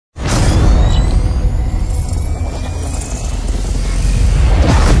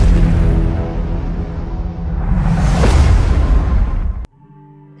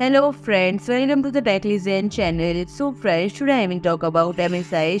Hello friends, welcome to the Tech Listen channel. So friends, today I will talk about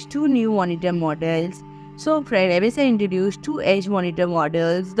MSI's two new monitor models. So friends, MSI introduced two edge monitor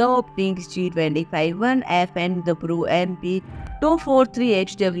models, the Optix G251F and the PRO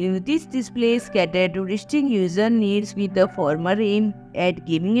MP243XW. These displays cater to distinct user needs, with the former aimed at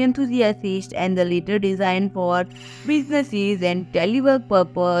gaming enthusiasts and the later designed for businesses and telework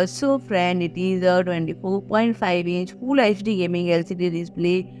purpose. So friend, it is a 24.5-inch Full HD gaming LCD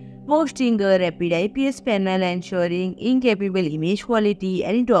display boasting a RAPID IPS panel ensuring incapable image quality,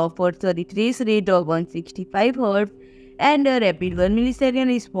 and it offers a refresh rate of 165 Hz and a rapid 1 millisecond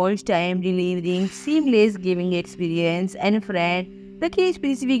response time, delivering seamless gaming experience. And friend, the key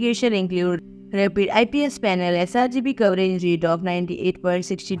specifications include rapid IPS panel, sRGB coverage rate of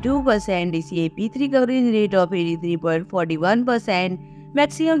 98.62%, DCI-P3 coverage rate of 83.41%,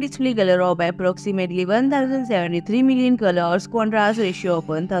 maximum display color of approximately 1073 million colors, contrast ratio of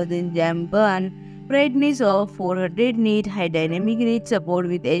 1000 jam/1, brightness of 400 nit, high dynamic range support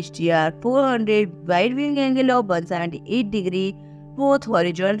with HDR 400, wide viewing angle of 178 degree, both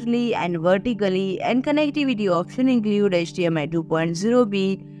horizontally and vertically, and connectivity options include HDMI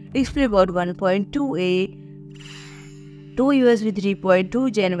 2.0B, DisplayPort 1.2A, 2 USB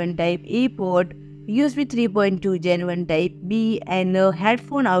 3.2 Gen 1 Type A port, USB 3.2 Gen 1 Type B, and a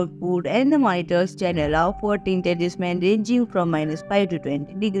headphone output, and the monitors can allow for tint adjustment ranging from -5 to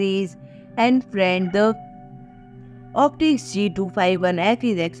 20 degrees. And friend, the Optix G251F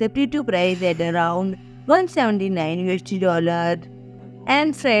is accepted to price at around $179.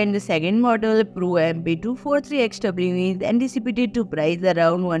 And friend, the second model, PRO MP243XW, is anticipated to price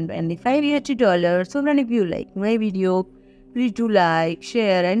around $125. So friend, if you like my video, please do like,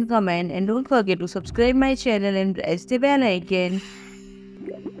 share and comment, and don't forget to subscribe my channel and press the bell icon.